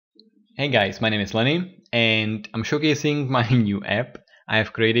Hey guys, my name is Lenny and I'm showcasing my new app I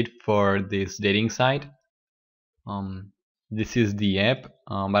have created for this dating site. Um, this is the app,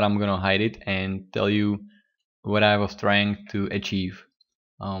 but I'm gonna hide it and tell you what I was trying to achieve.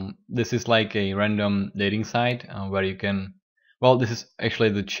 This is like a random dating site where you can, well, this is actually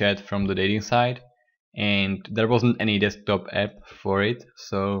the chat from the dating site, and there wasn't any desktop app for it,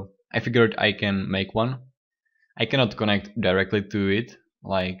 so I figured I can make one. I cannot connect directly to it,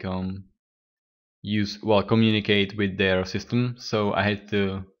 like communicate with their system, so I had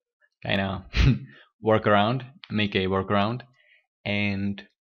to kind of make a workaround, and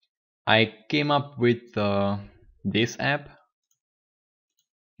I came up with this app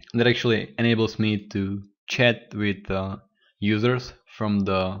that actually enables me to chat with users from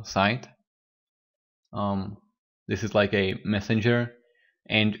the site. um, this is like a messenger,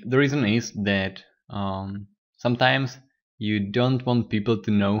 and the reason is that sometimes you don't want people to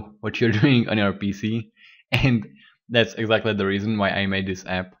know what you're doing on your PC, and that's exactly the reason why I made this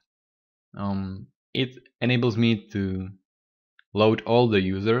app. It enables me to load all the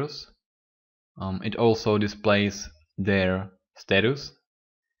users. It also displays their status,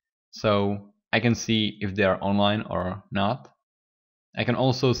 so I can see if they are online or not. I can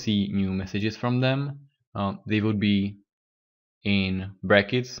also see new messages from them. They would be in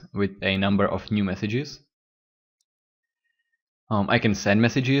brackets with a number of new messages. I can send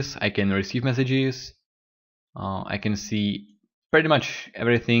messages, I can receive messages, I can see pretty much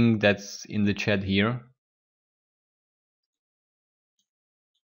everything that's in the chat here.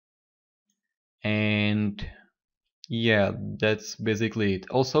 And yeah, that's basically it.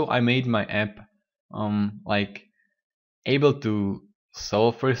 Also, I made my app like able to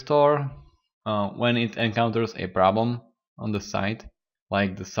self-restore when it encounters a problem on the site,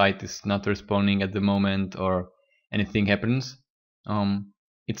 like the site is not responding at the moment or anything happens.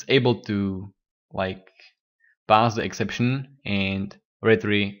 It's able to like pass the exception and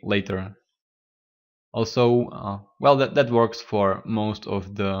retrieve later. Also, well, that works for most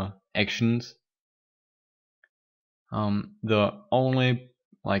of the actions. The only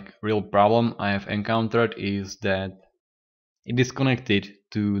like real problem I have encountered is that it is connected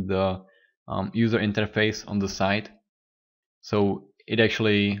to the user interface on the site, so it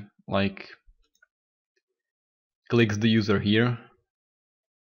actually like clicks the user here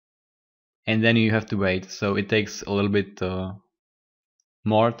and then you have to wait, so it takes a little bit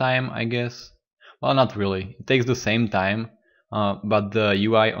more time, I guess. Well, not really, it takes the same time, but the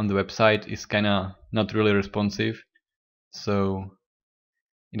UI on the website is kinda not really responsive, so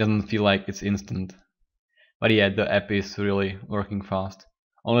it doesn't feel like it's instant. But yeah, the app is really working fast,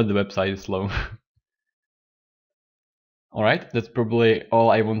 only the website is slow. Alright, that's probably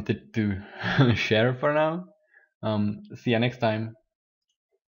all I wanted to share for now. See ya next time.